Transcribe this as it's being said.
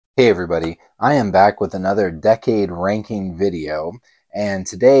Hey everybody, I am back with another decade ranking video, and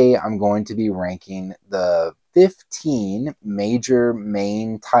today I'm going to be ranking the 15 major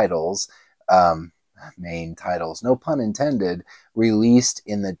main titles, no pun intended, released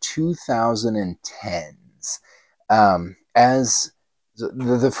in the 2010s. As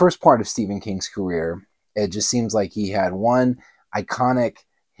the first part of Stephen King's career, it just seems like he had one iconic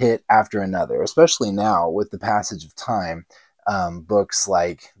hit after another, especially now with the passage of time. Books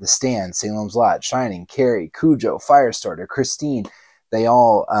like The Stand, Salem's Lot, Shining, Carrie, Cujo, Firestarter, Christine, they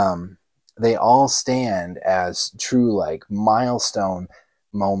all stand as true milestone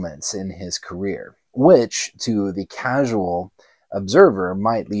moments in his career, which to the casual observer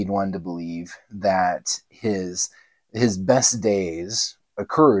might lead one to believe that his best days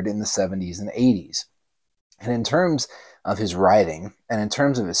occurred in the 70s and 80s. And in terms of his writing and in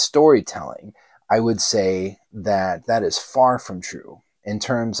terms of his storytelling, I would say that that is far from true in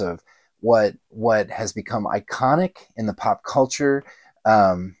terms of what has become iconic in the pop culture.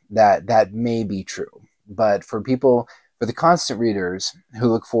 That may be true, but for the constant readers who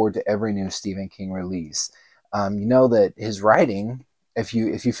look forward to every new Stephen King release, you know that his writing, if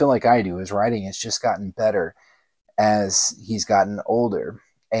you feel like I do, his writing has just gotten better as he's gotten older.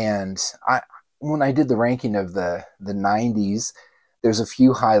 And when I did the ranking of the 90s. There's a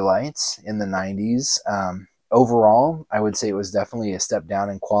few highlights in the 90s. Overall, I would say it was definitely a step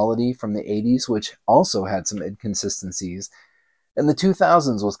down in quality from the 80s, which also had some inconsistencies. And the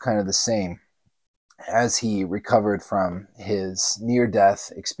 2000s was kind of the same. As he recovered from his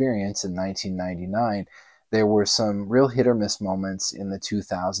near-death experience in 1999, there were some real hit-or-miss moments in the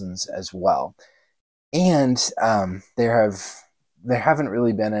 2000s as well. And there haven't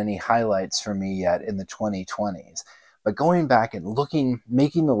really been any highlights for me yet in the 2020s. But going back and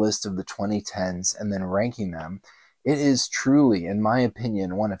making the list of the 2010s and then ranking them, it is truly, in my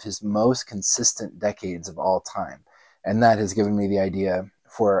opinion, one of his most consistent decades of all time. And that has given me the idea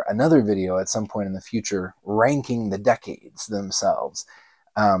for another video at some point in the future, ranking the decades themselves.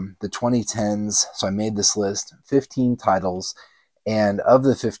 The 2010s, so I made this list, 15 titles, and of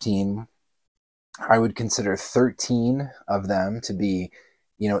the 15, I would consider 13 of them to be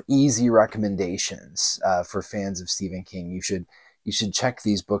easy recommendations for fans of Stephen King. You should check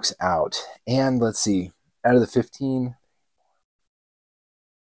these books out. And let's see, out of the 15,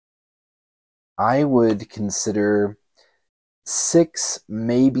 I would consider 6,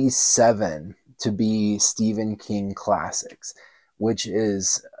 maybe 7 to be Stephen King classics, which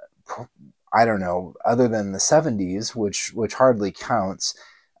is, I don't know, other than the 70s, which hardly counts,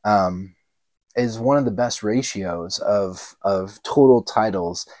 is one of the best ratios of total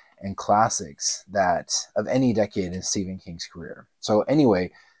titles and classics of any decade in Stephen King's career. So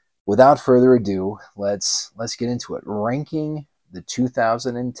anyway, without further ado, let's get into it. Ranking the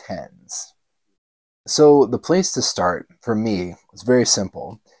 2010s. So the place to start for me is very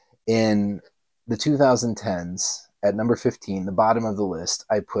simple. In the 2010s, at number 15, the bottom of the list,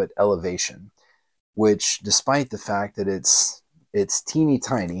 I put Elevation, which, despite the fact that it's teeny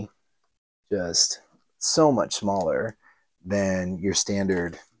tiny, just so much smaller than your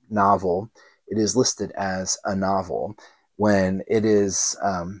standard novel, it is listed as a novel when it is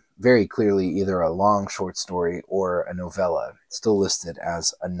very clearly either a long short story or a novella. It's still listed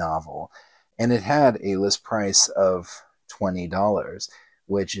as a novel. And it had a list price of $20,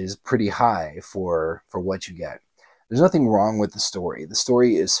 which is pretty high for what you get. There's nothing wrong with the story. The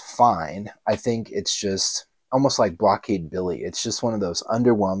story is fine. I think it's just almost like Blockade Billy. It's just one of those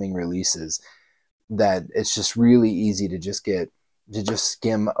underwhelming releases that it's just really easy to just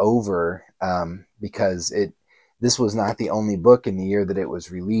skim over, because this was not the only book in the year that it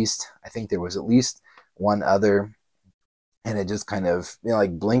was released. I think there was at least one other, and it just kind of,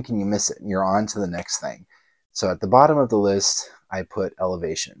 like blink and you miss it and you're on to the next thing. So at the bottom of the list, I put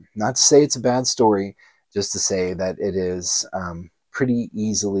Elevation. Not to say it's a bad story, just to say that it is pretty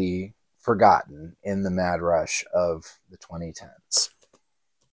easily forgotten in the mad rush of the 2010s.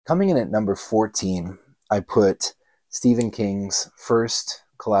 Coming in at number 14, I put Stephen King's first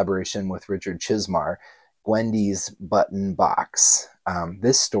collaboration with Richard Chizmar, Gwendy's Button Box.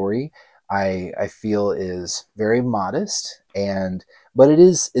 This story, I feel, is very modest, but it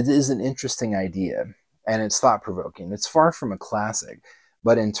is an interesting idea, and it's thought-provoking. It's far from a classic,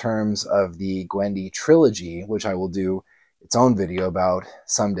 but in terms of the Gwendy trilogy, which I will do its own video about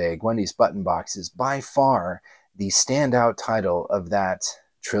someday, Gwendy's Button Box is by far the standout title of that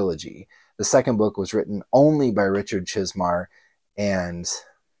trilogy. The second book was written only by Richard Chizmar, and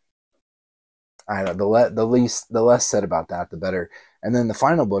I don't know, the less said about that, the better. And then the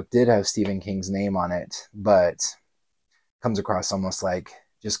final book did have Stephen King's name on it, but comes across almost like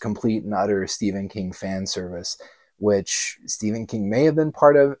just complete and utter Stephen King fan service, which Stephen King may have been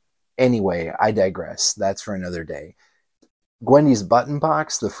part of. Anyway, I digress. That's for another day. Gwendy's Button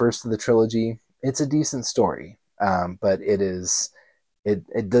Box, the first of the trilogy, it's a decent story, but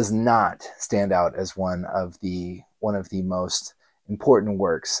it does not stand out as one of the most important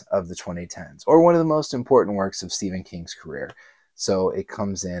works of the 2010s, or one of the most important works of Stephen King's career. So it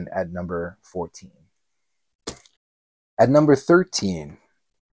comes in at number 14. At number 13,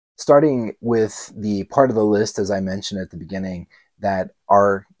 starting with the part of the list, as I mentioned at the beginning, that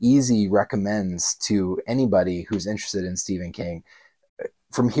are easy recommends to anybody who's interested in Stephen King.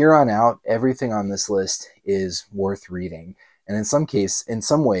 From here on out, everything on this list is worth reading. And in some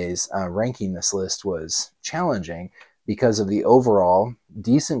ways, ranking this list was challenging because of the overall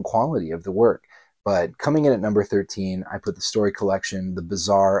decent quality of the work. But coming in at number 13, I put the story collection, The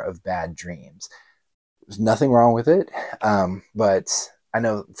Bazaar of Bad Dreams. There's nothing wrong with it, but I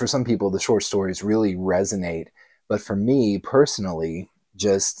know for some people the short stories really resonate. But for me personally,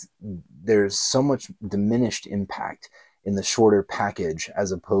 just there's so much diminished impact in the shorter package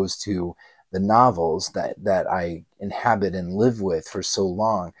as opposed to the novels that I inhabit and live with for so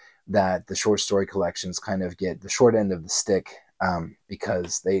long, that the short story collections kind of get the short end of the stick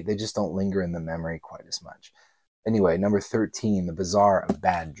because they just don't linger in the memory quite as much. Anyway, number 13, The Bazaar of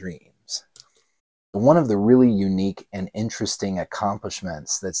Bad Dreams. One of the really unique and interesting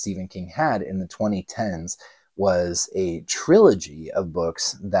accomplishments that Stephen King had in the 2010s was a trilogy of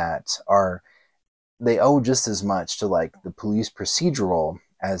books that they owe just as much to like the police procedural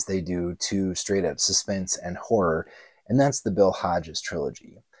as they do to straight up suspense and horror, and that's the Bill Hodges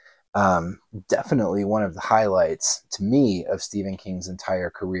trilogy. Definitely one of the highlights to me of Stephen King's entire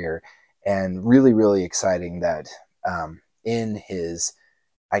career, and really, really exciting that in his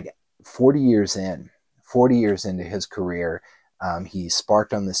 40 years into his career, he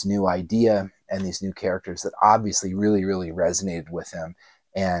sparked on this new idea and these new characters that obviously really, really resonated with him,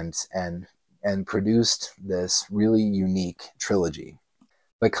 and produced this really unique trilogy.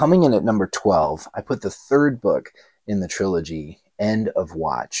 But coming in at number 12, I put the third book in the trilogy, End of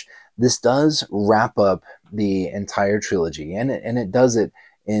Watch. This does wrap up the entire trilogy, and it does it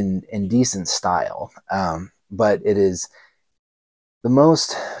in decent style, but it is the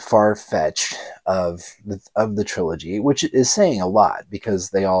most far-fetched of the trilogy, which is saying a lot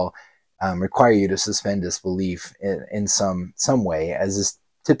because they all require you to suspend disbelief in some way, as is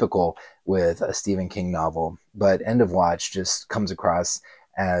typical with a Stephen King novel. But End of Watch just comes across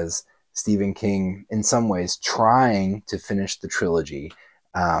as Stephen King, in some ways, trying to finish the trilogy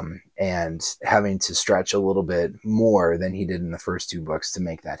and having to stretch a little bit more than he did in the first two books to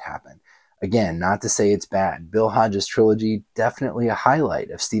make that happen. Again, not to say it's bad. Bill Hodges' trilogy, definitely a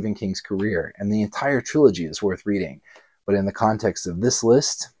highlight of Stephen King's career, and the entire trilogy is worth reading. But in the context of this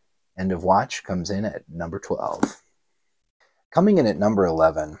list, End of Watch comes in at number 12. Coming in at number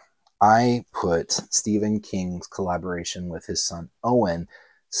 11, I put Stephen King's collaboration with his son Owen,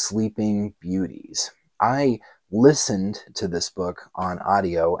 Sleeping Beauties. I listened to this book on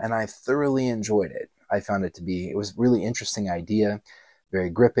audio, and I thoroughly enjoyed it. I found it was a really interesting idea, very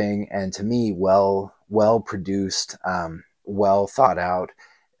gripping, and to me, well produced, well thought out,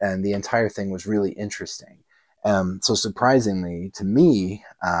 and the entire thing was really interesting. So surprisingly to me,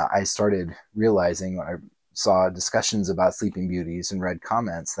 I started realizing, I saw discussions about Sleeping Beauties and read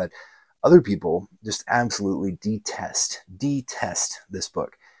comments that other people just absolutely detest this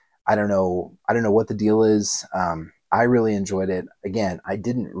book. I don't know what the deal is. I really enjoyed it. Again, I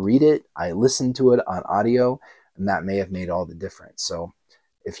didn't read it. I listened to it on audio, and that may have made all the difference. So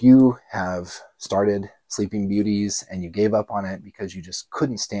if you have started Sleeping Beauties and you gave up on it because you just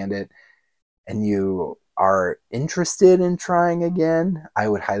couldn't stand it, and you are interested in trying again, I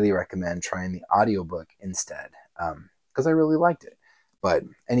would highly recommend trying the audiobook instead, because I really liked it. But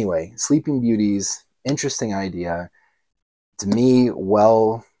anyway, Sleeping Beauties, interesting idea. To me,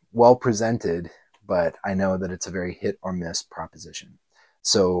 well presented, but I know that it's a very hit or miss proposition.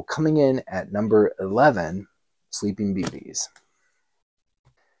 So coming in at number 11, Sleeping Beauties.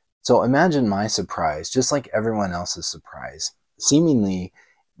 So imagine my surprise, just like everyone else's surprise. Seemingly,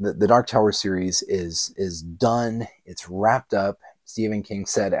 the Dark Tower series is done. It's wrapped up. Stephen King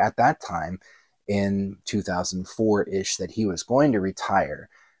said at that time in 2004-ish that he was going to retire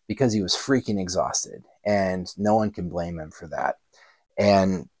because he was freaking exhausted, and no one can blame him for that.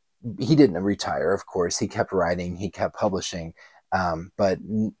 And he didn't retire, of course. He kept writing, he kept publishing, but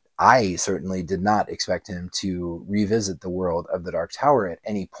I certainly did not expect him to revisit the world of the Dark Tower at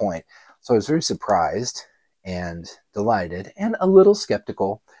any point. So I was very surprised and delighted and a little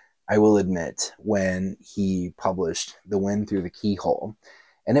skeptical, I will admit, when he published The Wind Through the Keyhole.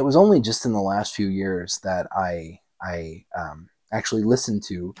 And it was only just in the last few years that I actually listened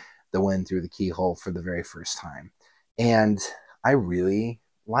to The Wind Through the Keyhole for the very first time, and I really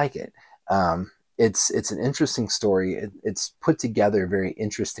like it. It's an interesting story. It's put together very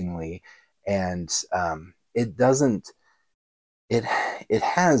interestingly, and it doesn't it it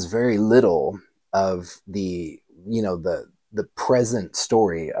has very little of the the present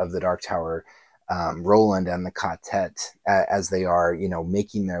story of the Dark Tower, Roland and the Quartet, as they are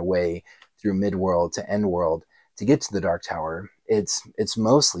making their way through Midworld to Endworld to get to the Dark Tower. It's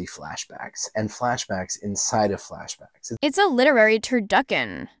mostly flashbacks and flashbacks inside of flashbacks. It's a literary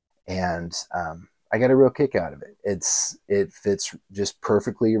turducken. And I got a real kick out of it. It fits just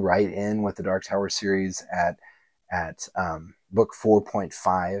perfectly right in with the Dark Tower series at book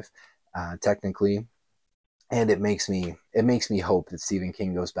 4.5, technically, and it makes me hope that Stephen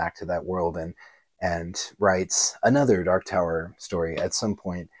King goes back to that world and writes another Dark Tower story at some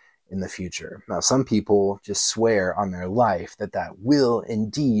point in the future. Now, some people just swear on their life that that will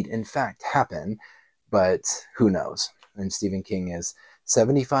indeed, in fact, happen, but who knows? And Stephen King is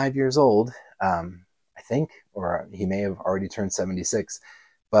 75 years old, I think, or he may have already turned 76,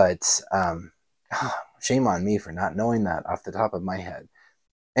 but shame on me for not knowing that off the top of my head.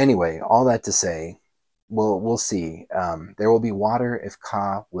 Anyway, all that to say, we'll see. There will be water if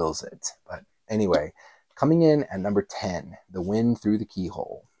Ka wills it. But anyway, coming in at number 10, The Wind Through the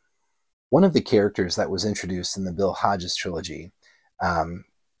Keyhole. One of the characters that was introduced in the Bill Hodges trilogy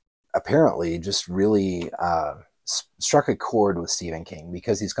apparently just really struck a chord with Stephen King,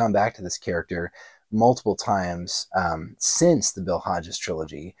 because he's gone back to this character multiple times since the Bill Hodges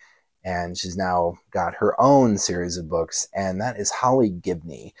trilogy, and she's now got her own series of books, and that is Holly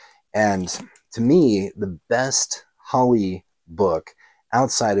Gibney. And to me, the best Holly book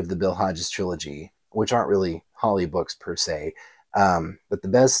outside of the Bill Hodges trilogy, which aren't really Holly books per se, but the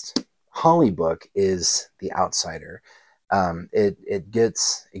best Holly book is The Outsider. It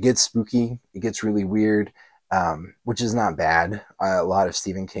gets spooky, it gets really weird, which is not bad. A lot of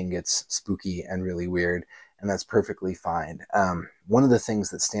Stephen King gets spooky and really weird, and that's perfectly fine. One of the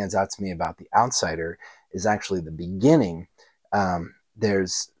things that stands out to me about The Outsider is actually the beginning.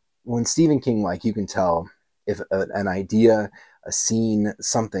 There's when Stephen King, like, you can tell if an idea, a scene,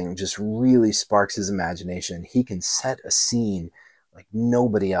 something just really sparks his imagination, he can set a scene like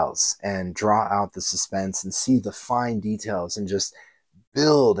nobody else and draw out the suspense and see the fine details and just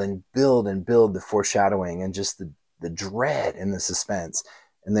build and build and build the foreshadowing and just the dread and the suspense.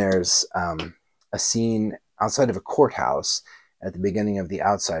 And there's a scene outside of a courthouse at the beginning of The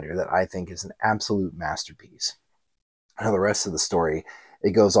Outsider that I think is an absolute masterpiece. Now, the rest of the story,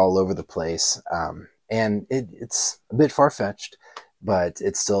 it goes all over the place, and it's a bit far-fetched, but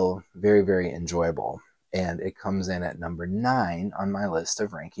it's still very, very enjoyable. And it comes in at number 9 on my list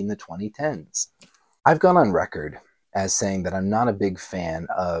of ranking the 2010s. I've gone on record as saying that I'm not a big fan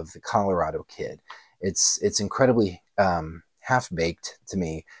of The Colorado Kid. It's incredibly half-baked to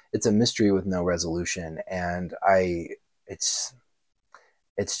me. It's a mystery with no resolution, and it's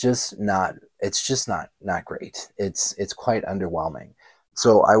just not great. It's quite underwhelming.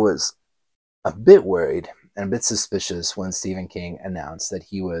 So I was a bit worried and a bit suspicious when Stephen King announced that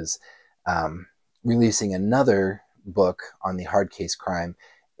he was releasing another book on the Hard Case Crime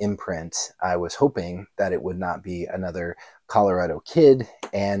imprint. I was hoping that it would not be another Colorado Kid,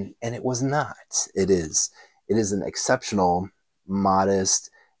 and it was not. It is an exceptional, modest,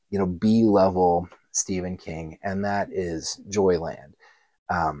 B-level Stephen King, and that is Joyland.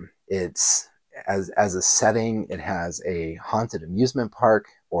 It's as a setting, it has a haunted amusement park,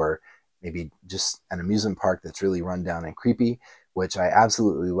 or maybe just an amusement park that's really run down and creepy, which I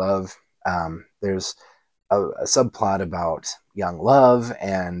absolutely love. There's a subplot about young love,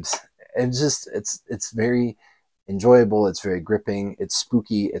 and it's very enjoyable. It's very gripping. It's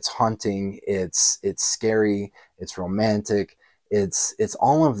spooky. It's haunting. It's scary. It's romantic. It's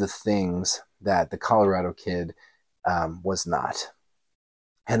all of the things that the Colorado Kid was not.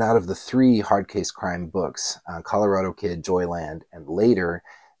 And out of the 3 hard case crime books, Colorado Kid, Joyland, and later,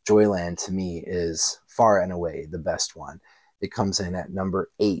 Joyland to me is far and away the best one. It comes in at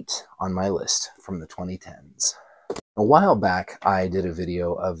number 8 on my list from the 2010s. A while back, I did a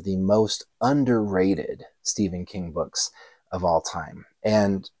video of the most underrated Stephen King books of all time.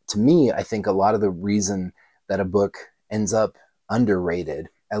 And to me, I think a lot of the reason that a book ends up underrated,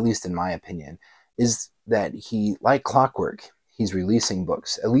 at least in my opinion, is that he, like clockwork, he's releasing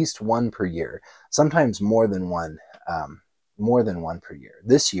books, at least one per year, sometimes more than one per year.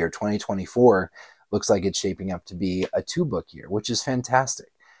 This year, 2024, looks like it's shaping up to be a 2-book year, which is fantastic.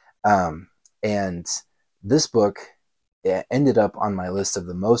 And this book it ended up on my list of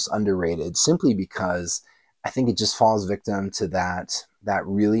the most underrated simply because I think it just falls victim to that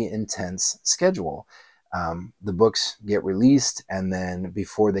really intense schedule. The books get released, and then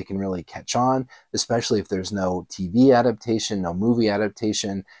before they can really catch on, especially if there's no TV adaptation, no movie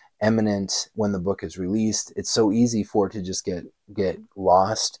adaptation imminent when the book is released, it's so easy for it to just get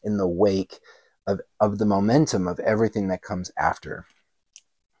lost in the wake of the momentum of everything that comes after.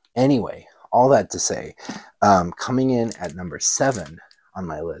 Anyway, all that to say, coming in at number 7 on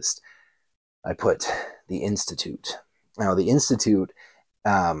my list, I put The Institute. Now, The Institute,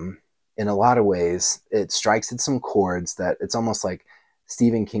 in a lot of ways, it strikes at some chords that it's almost like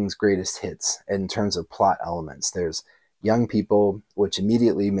Stephen King's greatest hits in terms of plot elements. There's young people, which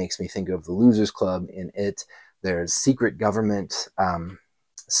immediately makes me think of the Losers Club in it. There's secret government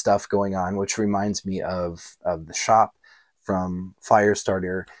stuff going on, which reminds me of The Shop from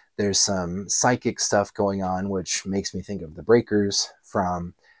Firestarter. There's some psychic stuff going on, which makes me think of The Breakers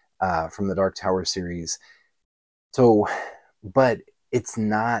from the Dark Tower series. So, but it's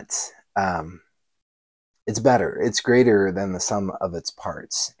not, it's better. It's greater than the sum of its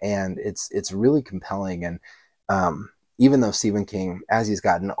parts. And it's really compelling. And even though Stephen King, as he's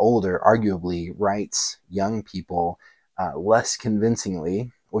gotten older, arguably writes young people less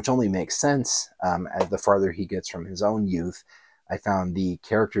convincingly, which only makes sense as the farther he gets from his own youth, I found the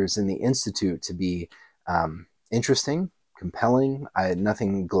characters in The Institute to be interesting, compelling.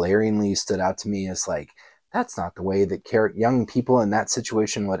 Nothing glaringly stood out to me as like, that's not the way that young people in that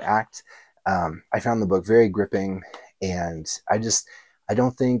situation would act. I found the book very gripping, and I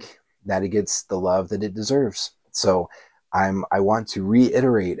don't think that it gets the love that it deserves. So I want to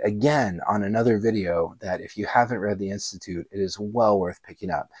reiterate again on another video that if you haven't read The Institute, it is well worth picking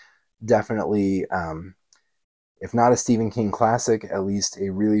up. Definitely, if not a Stephen King classic, at least a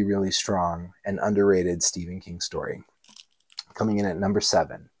really, really strong and underrated Stephen King story. Coming in at number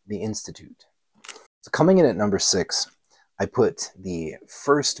 7, The Institute. So coming in at number 6, I put the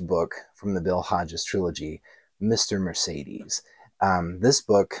first book from the Bill Hodges trilogy, Mr. Mercedes. This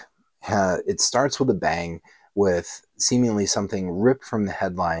book, it starts with a bang with seemingly something ripped from the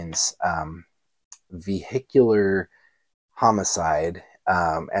headlines, vehicular homicide,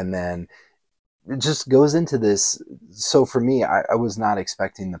 and then it just goes into this. So for me, I was not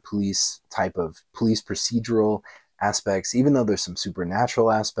expecting the police type of police procedural aspects, even though there's some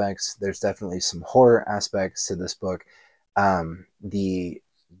supernatural aspects. There's definitely some horror aspects to this book. The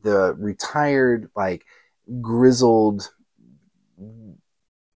retired, like, grizzled,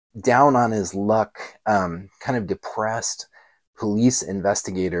 down on his luck, kind of depressed police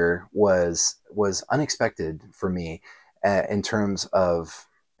investigator was unexpected for me in terms of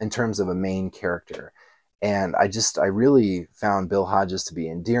a main character. And I really found Bill Hodges to be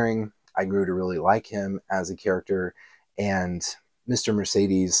endearing. I grew to really like him as a character. And Mr.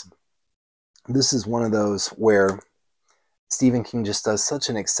 Mercedes, this is one of those where Stephen King just does such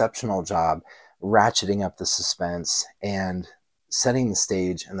an exceptional job ratcheting up the suspense and setting the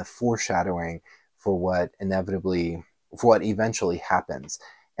stage and the foreshadowing for what eventually happens.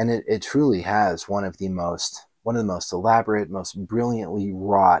 And it truly has one of the most elaborate, most brilliantly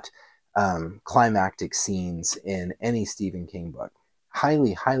wrought climactic scenes in any Stephen King book.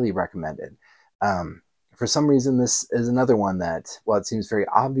 Highly, highly recommended. For some reason, this is another one that, while it seems very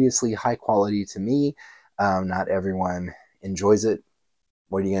obviously high quality to me, not everyone enjoys it.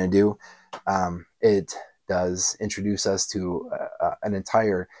 What are you going to do? It does introduce us to an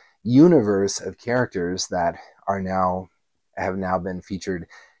entire universe of characters that have now been featured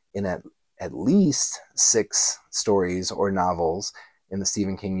in at least 6 stories or novels in the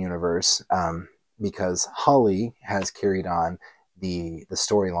Stephen King universe, because Holly has carried on the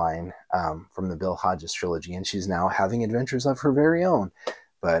storyline from the Bill Hodges trilogy, and she's now having adventures of her very own.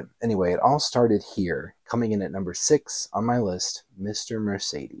 But anyway, it all started here. Coming in at number 6 on my list, Mr.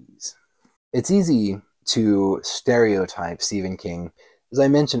 Mercedes. It's easy to stereotype Stephen King. As I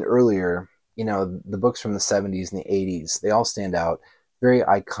mentioned earlier, the books from the 70s and the 80s, they all stand out. Very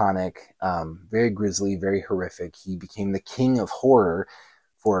iconic, very grisly, very horrific. He became the king of horror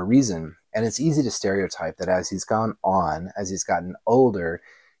for a reason. And it's easy to stereotype that as he's gone on, as he's gotten older,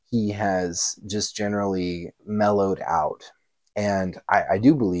 he has just generally mellowed out. And I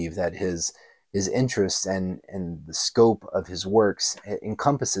do believe that his interests and the scope of his works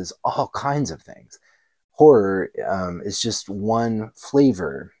encompasses all kinds of things. Horror is just one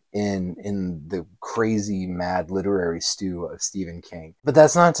flavor in the crazy, mad literary stew of Stephen King. But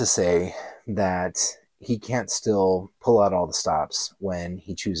that's not to say that he can't still pull out all the stops when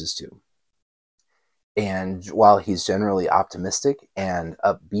he chooses to. And while he's generally optimistic and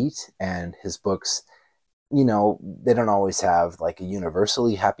upbeat, and his books you know, they don't always have like a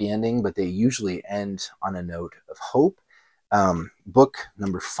universally happy ending, but they usually end on a note of hope. Book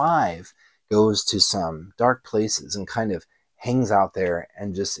number 5 goes to some dark places and kind of hangs out there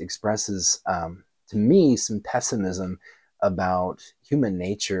and just expresses, to me, some pessimism about human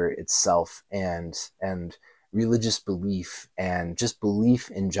nature itself, and religious belief and just belief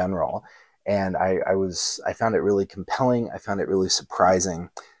in general. And I found it really compelling. I found it really surprising.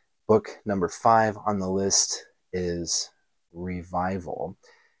 Book number 5 on the list is Revival.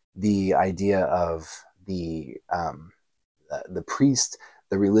 The idea of the priest,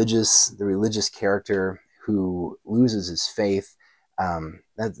 the religious character who loses his faith.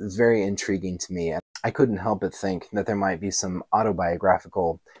 That's very intriguing to me. And I couldn't help but think that there might be some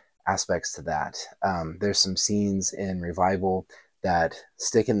autobiographical aspects to that. There's some scenes in Revival that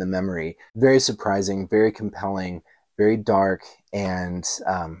stick in the memory. Very surprising, very compelling, very dark, and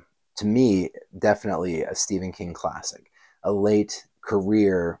to me, definitely a Stephen King classic. A late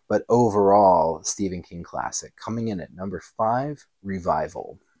career, but overall Stephen King classic. Coming in at number 5,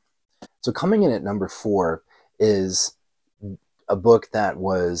 Revival. So coming in at number 4 is a book that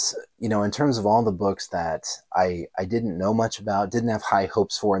was, you know, in terms of all the books that I didn't know much about, didn't have high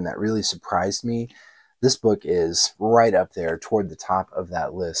hopes for, and that really surprised me, this book is right up there toward the top of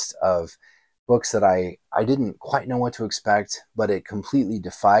that list of books that I didn't quite know what to expect, but it completely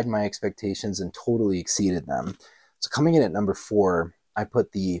defied my expectations and totally exceeded them. So coming in at number 4, I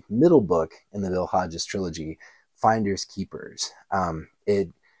put the middle book in the Bill Hodges trilogy, Finders Keepers.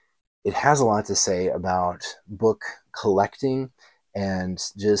 It has a lot to say about book collecting and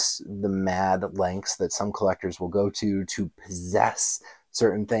just the mad lengths that some collectors will go to possess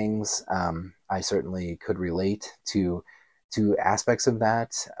certain things. I certainly could relate to aspects of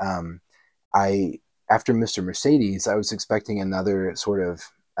that. I After Mr. Mercedes, I was expecting another sort of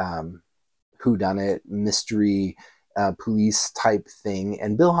whodunit mystery police type thing,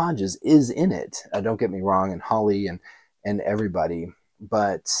 and Bill Hodges is in it. Don't get me wrong, and Holly and everybody,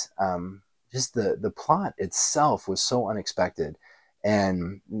 but just the plot itself was so unexpected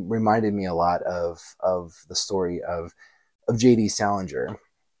and reminded me a lot of the story of J.D. Salinger,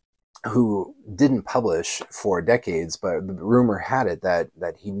 who didn't publish for decades, but the rumor had it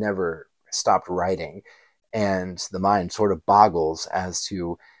that he never stopped writing, and the mind sort of boggles as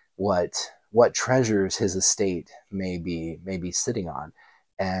to what treasures his estate may be sitting on.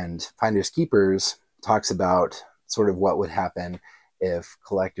 And Finders Keepers talks about sort of what would happen if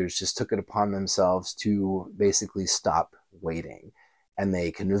collectors just took it upon themselves to basically stop waiting, and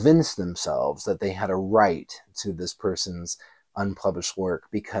they convinced themselves that they had a right to this person's unpublished work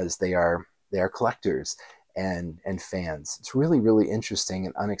because they are collectors and fans. It's really, really interesting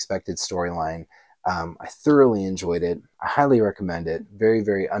and unexpected storyline. I thoroughly enjoyed it. I highly recommend it. Very,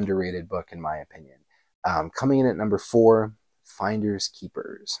 very underrated book in my opinion. Coming in at number 4, Finders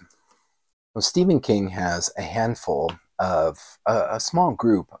Keepers. Well, Stephen King has a handful of a small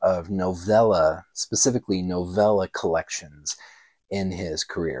group of novella, specifically novella collections in his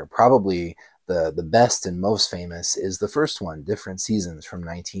career. Probably the best and most famous is the first one, Different Seasons from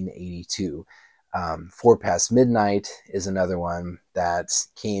 1982. 4 Past Midnight is another one that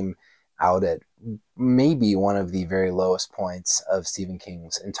came out at maybe one of the very lowest points of Stephen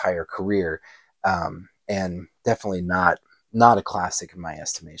King's entire career, and definitely not a classic in my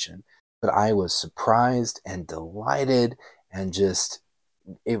estimation. But I was surprised and delighted, and just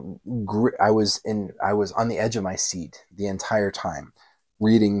I was on the edge of my seat the entire time,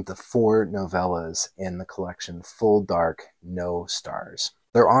 reading the 4 novellas in the collection, Full Dark, No Stars.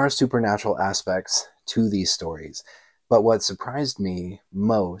 There are supernatural aspects to these stories, but what surprised me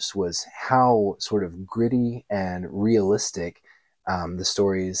most was how sort of gritty and realistic the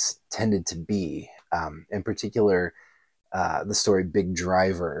stories tended to be. In particular, the story Big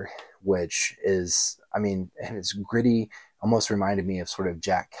Driver, which is, I mean, and it's gritty, almost reminded me of sort of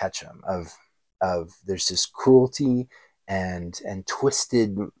Jack Ketchum, of there's this cruelty and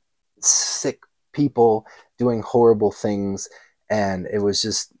twisted, sick people doing horrible things, and it was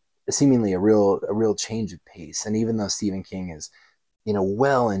just seemingly a real change of pace. And even though Stephen King is, you know,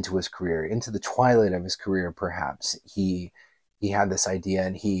 well into his career, into the twilight of his career, perhaps he had this idea,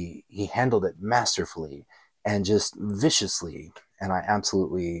 and he handled it masterfully and just viciously, and I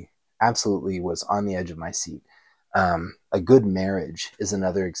absolutely was on the edge of my seat. A Good Marriage is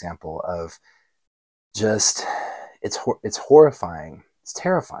another example of just it's horrifying, it's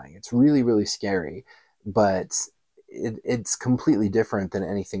terrifying, it's really, really scary, but it's completely different than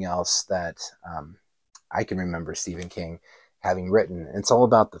anything else that I can remember Stephen King having written. It's all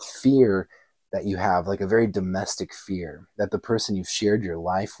about the fear that you have, like a very domestic fear that the person you've shared your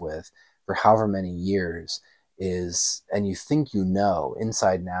life with for however many years is, and you think you know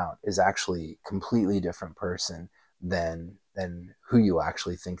inside and out, is actually a completely different person than who you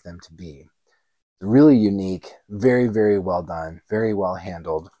actually think them to be. Really unique, very, very well done, very well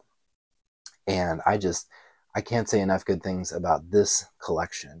handled. And I can't say enough good things about this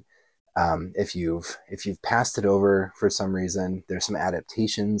collection. If you've passed it over for some reason, there's some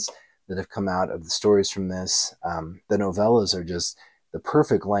adaptations that have come out of the stories from this. The novellas are just the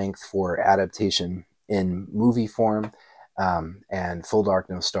perfect length for adaptation in movie form, and Full Dark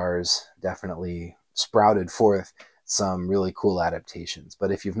No Stars definitely sprouted forth some really cool adaptations.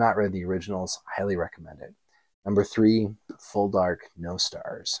 But if you've not read the originals, I highly recommend it. Number 3, Full Dark No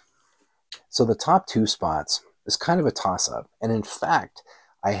Stars. So the top 2 spots is kind of a toss-up, and in fact,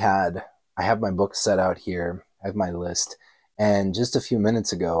 I have my book set out here. I have my list, and just a few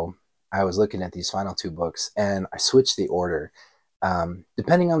minutes ago, I was looking at these final 2 books, and I switched the order.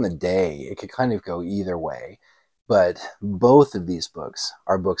 Depending on the day, it could kind of go either way, but both of these books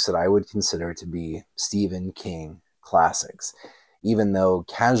are books that I would consider to be Stephen King classics. Even though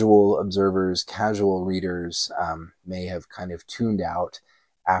casual observers, casual readers may have kind of tuned out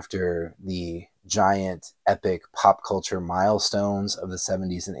after the giant epic pop culture milestones of the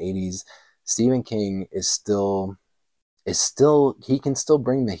 70s and 80s, Stephen King is still he can still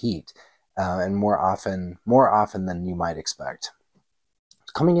bring the heat, and more often than you might expect.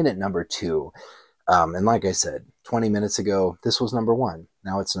 Coming in at number 2, and like I said 20 minutes ago, this was number 1.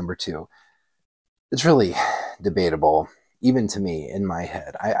 Now it's number 2. It's really debatable, even to me, in my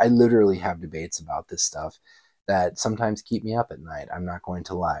head. I literally have debates about this stuff that sometimes keep me up at night. I'm not going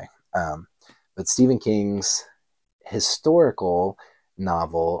to lie. But Stephen King's historical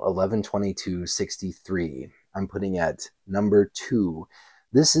novel, 11/22/63, I'm putting at number 2.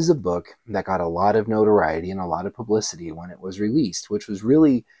 This is a book that got a lot of notoriety and a lot of publicity when it was released, which was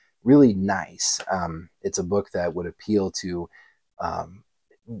really, really nice. It's a book that would appeal to,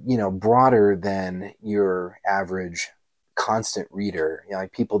 broader than your average constant reader.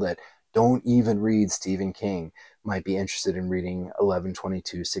 Like people that don't even read Stephen King might be interested in reading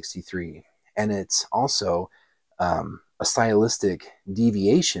 11/22/63. And it's also a stylistic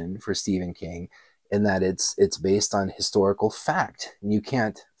deviation for Stephen King in that it's based on historical fact. You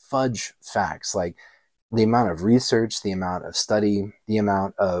can't fudge facts. Like the amount of research, the amount of study, the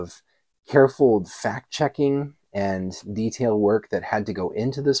amount of careful fact-checking and detail work that had to go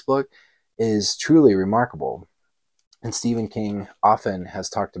into this book is truly remarkable. And Stephen King often has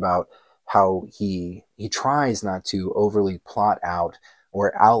talked about how he tries not to overly plot out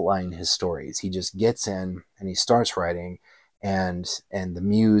or outline his stories. He just gets in and he starts writing, and the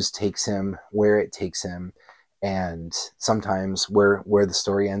muse takes him where it takes him, and sometimes where the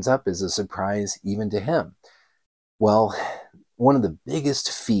story ends up is a surprise even to him. Well, one of the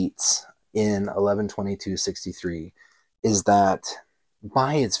biggest feats in 11/22/63 is that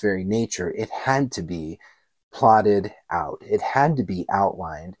by its very nature, it had to be plotted out. It had to be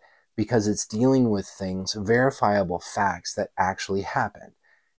outlined because it's dealing with things, verifiable facts that actually happened.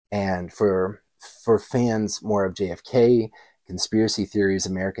 And for fans more of JFK, conspiracy theories,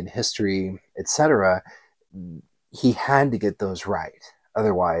 American history, etc., he had to get those right.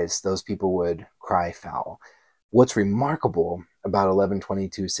 Otherwise, those people would cry foul. What's remarkable about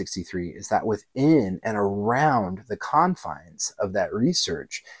 11/22/63 is that within and around the confines of that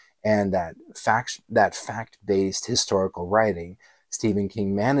research and that fact-based historical writing, Stephen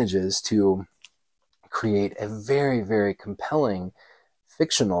King manages to create a very, very compelling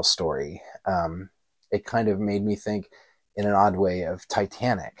fictional story. It kind of made me think in an odd way of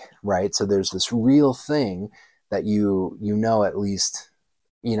Titanic, right? So there's this real thing that you know at least,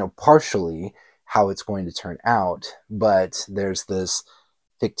 partially how it's going to turn out, but there's this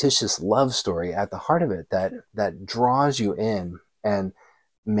fictitious love story at the heart of it that draws you in and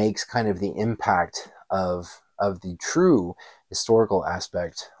makes kind of the impact of the true historical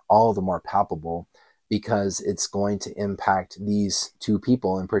aspect all the more palpable, because it's going to impact these 2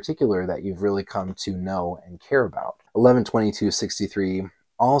 people in particular that you've really come to know and care about. 11/22/63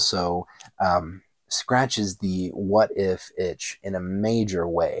 also scratches the what if itch in a major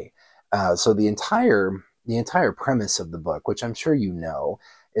way. So the entire premise of the book, which I'm sure you know,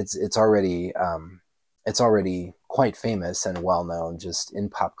 it's already quite famous and well known just in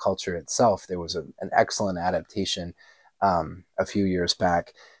pop culture itself. There was an excellent adaptation a few years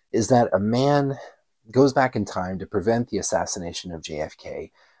back, is that a man goes back in time to prevent the assassination of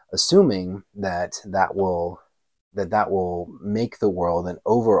JFK, assuming that will make the world an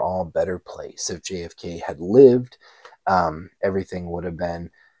overall better place. If JFK had lived, everything would have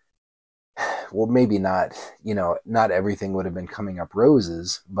been well, maybe not, not everything would have been coming up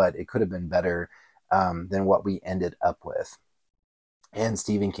roses, but it could have been better than what we ended up with. And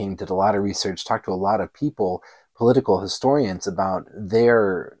Stephen King did a lot of research, talked to a lot of people, political historians, about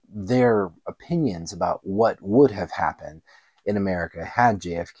their opinions about what would have happened in America had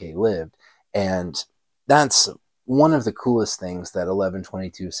JFK lived. And that's one of the coolest things that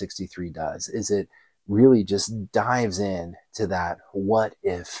 11/22/63 does, is it really just dives in to that what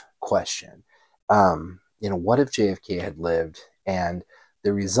if question. What if JFK had lived? And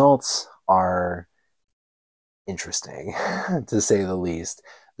the results are interesting, to say the least.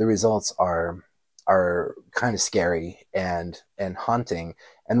 The results are kind of scary and haunting.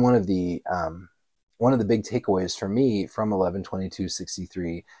 And one of the big takeaways for me from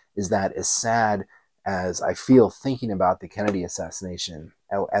 11/22/63 is that, as sad as I feel thinking about the Kennedy assassination,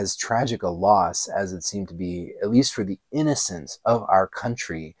 as tragic a loss as it seemed to be, at least for the innocence of our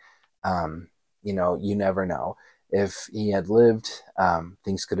country, you never know. If he had lived,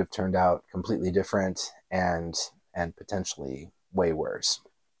 things could have turned out completely different and potentially way worse.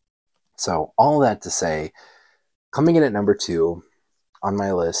 So all that to say, coming in at number 2 on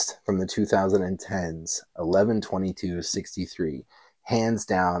my list from the 2010s, 11/22/63, hands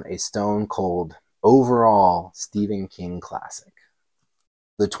down a stone cold overall Stephen King classic.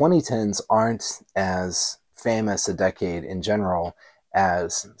 The 2010s aren't as famous a decade in general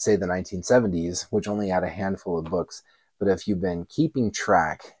as, say, the 1970s, which only had a handful of books. But if you've been keeping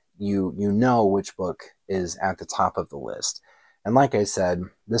track, you know which book is at the top of the list. And like I said,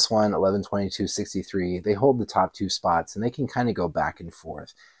 this one, 11/22/63, they hold the top 2 spots, and they can kind of go back and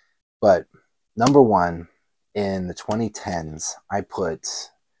forth. But number 1 in the 2010s, I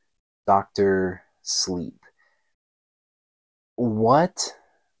put Dr. Sleep. What?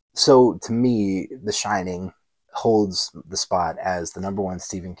 So to me, The Shining holds the spot as the number 1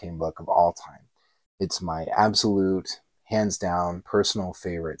 Stephen King book of all time. It's my absolute, hands down, personal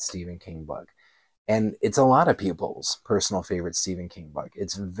favorite Stephen King book. And it's a lot of people's personal favorite Stephen King book.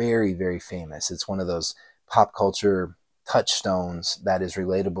 It's very, very famous. It's one of those pop culture touchstones that is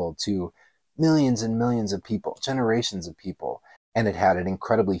relatable to millions and millions of people, generations of people. And it had an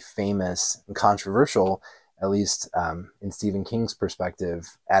incredibly famous and controversial, at least in Stephen King's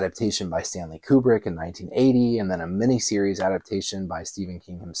perspective, adaptation by Stanley Kubrick in 1980, and then a miniseries adaptation by Stephen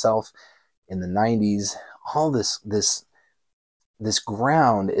King himself in the 90s. All this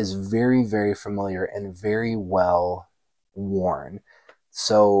ground is very, very familiar and very well worn.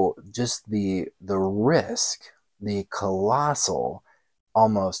 So just the risk, the colossal,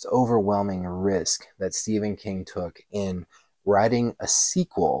 almost overwhelming risk that Stephen King took in writing a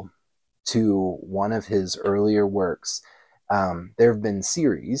sequel to one of his earlier works. There have been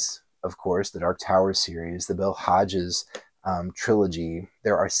series, of course, the Dark Tower series, the Bill Hodges trilogy.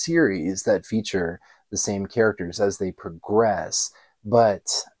 There are series that feature the same characters as they progress,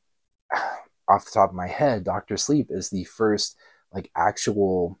 but off the top of my head, Dr. Sleep is the first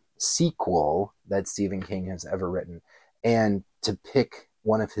actual sequel that Stephen King has ever written. And to pick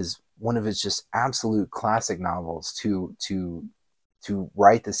one of his just absolute classic novels to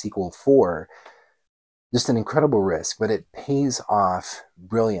write the sequel for, just an incredible risk, but it pays off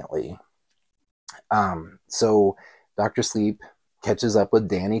brilliantly. So Dr. Sleep catches up with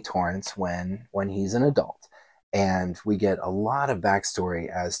Danny Torrance when he's an adult, and we get a lot of backstory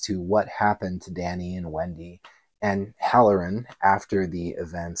as to what happened to Danny and Wendy and Halloran after the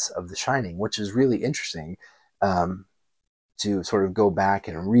events of The Shining, which is really interesting, to sort of go back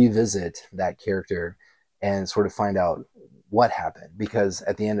and revisit that character and sort of find out what happened. Because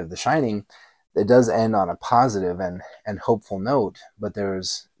at the end of The Shining, it does end on a positive and hopeful note, but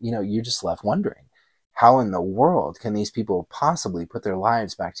there's, you're just left wondering, how in the world can these people possibly put their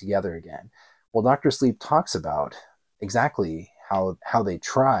lives back together again? Well, Dr. Sleep talks about exactly how they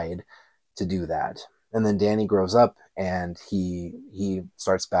tried to do that. And then Danny grows up and he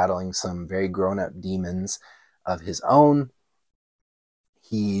starts battling some very grown-up demons of his own.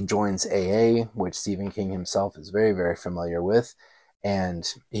 He joins AA, which Stephen King himself is very, very familiar with, and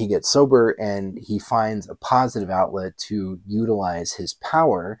he gets sober and he finds a positive outlet to utilize his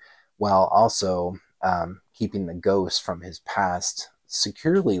power while also keeping the ghost from his past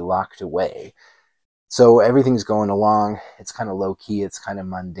securely locked away. So everything's going along. It's kind of low-key. It's kind of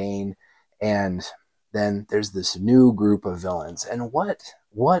mundane. And then there's this new group of villains. And what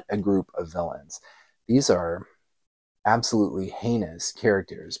a group of villains. These are absolutely heinous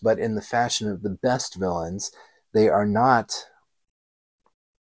characters, but in the fashion of the best villains, they are not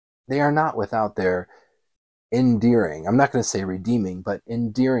without their endearing, I'm not going to say redeeming, but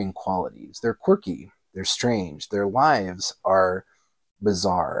endearing qualities. They're quirky, they're strange, their lives are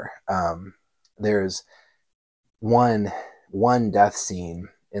bizarre. There's one death scene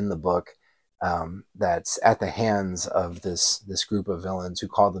in the book that's at the hands of this group of villains who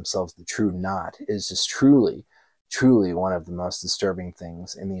call themselves the True Knot, is just truly one of the most disturbing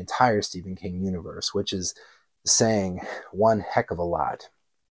things in the entire Stephen King universe, which is saying one heck of a lot.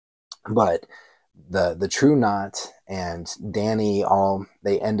 But the True Knot and Danny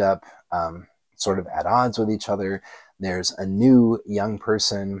they end up sort of at odds with each other. There's a new young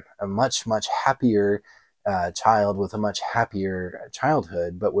person, a much happier child with a much happier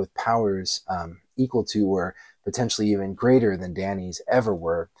childhood, but with powers equal to or potentially even greater than Danny's ever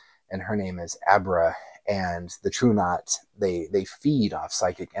were. And her name is Abra. And the True Knot, they feed off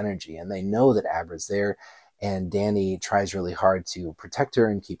psychic energy, and they know that Abra's there. And Danny tries really hard to protect her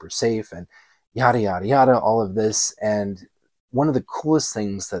and keep her safe, and yada yada yada, all of this. And one of the coolest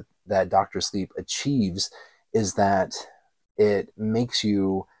things that Dr. Sleep achieves is that it makes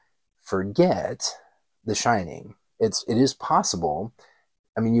you forget The Shining. It is possible.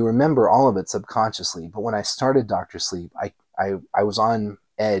 I mean, you remember all of it subconsciously, but when I started Dr. Sleep, I was on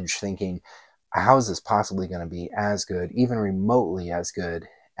edge thinking, how is this possibly going to be as good, even remotely as good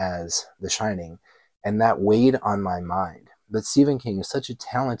as The Shining? And that weighed on my mind. But Stephen King is such a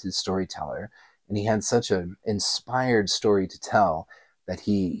talented storyteller, and he had such an inspired story to tell, that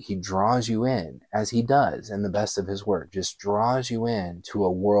he draws you in, as he does in the best of his work, just draws you in to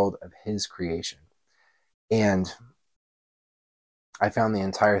a world of his creation. And I found the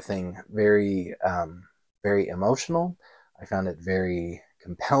entire thing very, very emotional. I found it very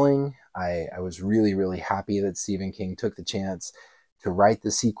compelling. I was really happy that Stephen King took the chance to write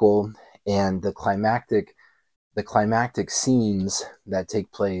the sequel, and the climactic scenes that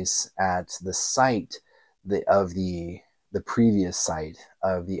take place at the site of the previous site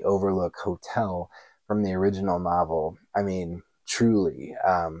of the Overlook Hotel from the original novel, I mean, truly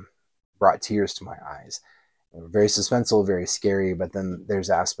brought tears to my eyes. Very suspenseful, very scary, but then there's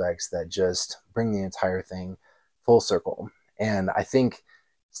aspects that just bring the entire thing full circle. And I think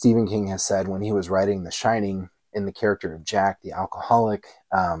Stephen King has said when he was writing The Shining, in the character of Jack, the alcoholic,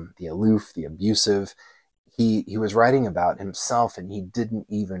 the aloof, the abusive, he was writing about himself, and he didn't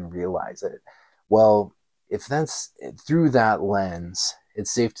even realize it. Well, if that's through that lens,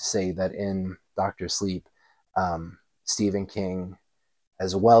 it's safe to say that in Dr. Sleep, Stephen King,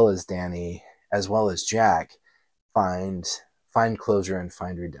 as well as Danny, as well as Jack, find closure and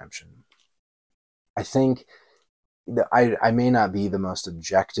find redemption. I think that I may not be the most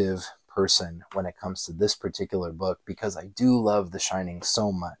objective person when it comes to this particular book, because I do love The Shining so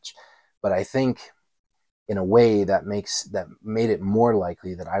much, but I think in a way that made it more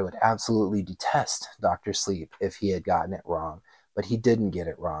likely that I would absolutely detest Dr. Sleep if he had gotten it wrong, but he didn't get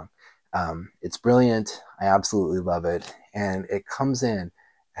it wrong. It's brilliant. I absolutely love it, and it comes in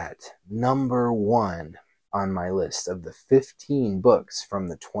at #1 on my list of the 15 books from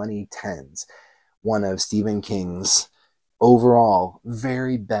the 2010s, one of Stephen King's overall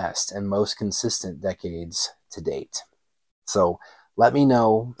very best and most consistent decades to date. So let me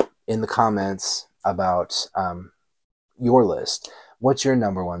know in the comments about your list. What's your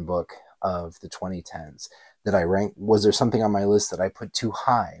 #1 book of the 2010s? Did I rank? Was there something on my list that I put too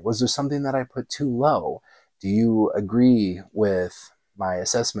high? Was there something that I put too low? Do you agree with my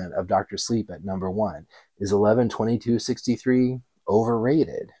assessment of Dr. Sleep at #1? Is 11/22/63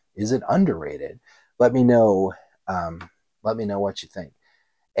 overrated? Is it underrated? Let me know. Let me know what you think.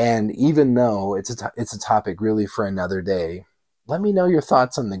 And even though it's a topic really for another day, let me know your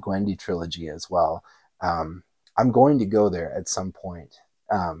thoughts on the Gwendy trilogy as well. I'm going to go there at some point.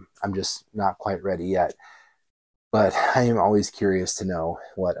 I'm just not quite ready yet. But I am always curious to know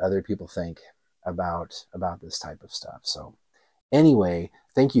what other people think about this type of stuff. So anyway,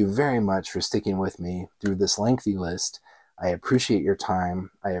 thank you very much for sticking with me through this lengthy list. I appreciate your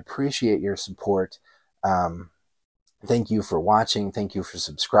time. I appreciate your support. Thank you for watching. Thank you for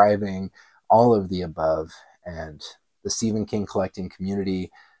subscribing, all of the above. And the Stephen King collecting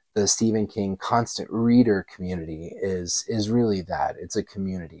community, the Stephen King constant reader community is really that. It's a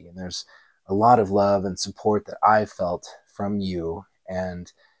community, and there's a lot of love and support that I've felt from you,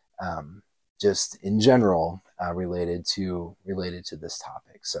 and just in general related to this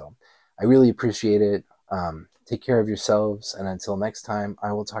topic. So I really appreciate it. Take care of yourselves, and until next time,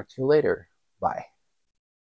 I will talk to you later. Bye.